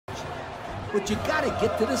but you got to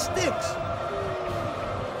get to the sticks.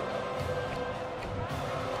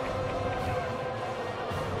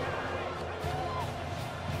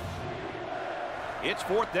 It's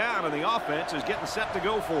 4th down, and the offense is getting set to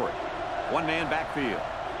go for it. One-man backfield.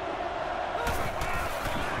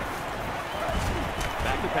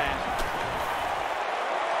 Back to pass.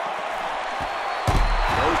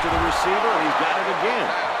 Goes to the receiver, and he's got it again.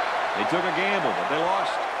 They took a gamble, but they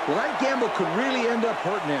lost. Well, that gamble could really end up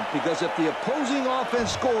hurting them, because if the opposing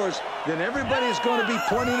offense scores, then everybody's going to be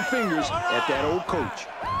pointing the fingers at that old coach.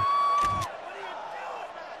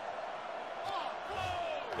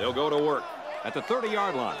 They'll go to work at the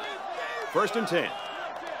 30-yard line. 1st and 10.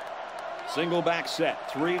 Single back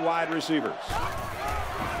set, 3 wide receivers.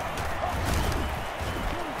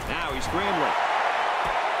 Now he's scrambling.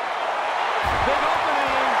 Big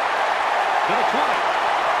opening to the 20.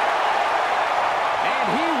 And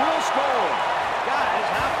he will score. Guys,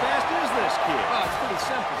 how fast is this kid? Oh, it's pretty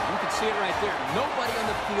simple. You can see it right there. Nobody on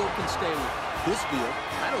the field can stay with him. This field,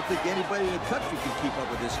 I don't think anybody in the country can keep up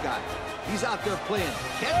with this guy. He's out there playing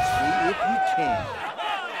catch me if you can.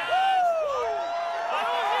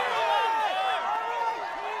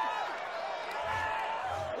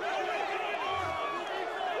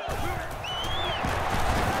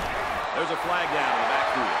 There's a flag down in the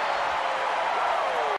backfield.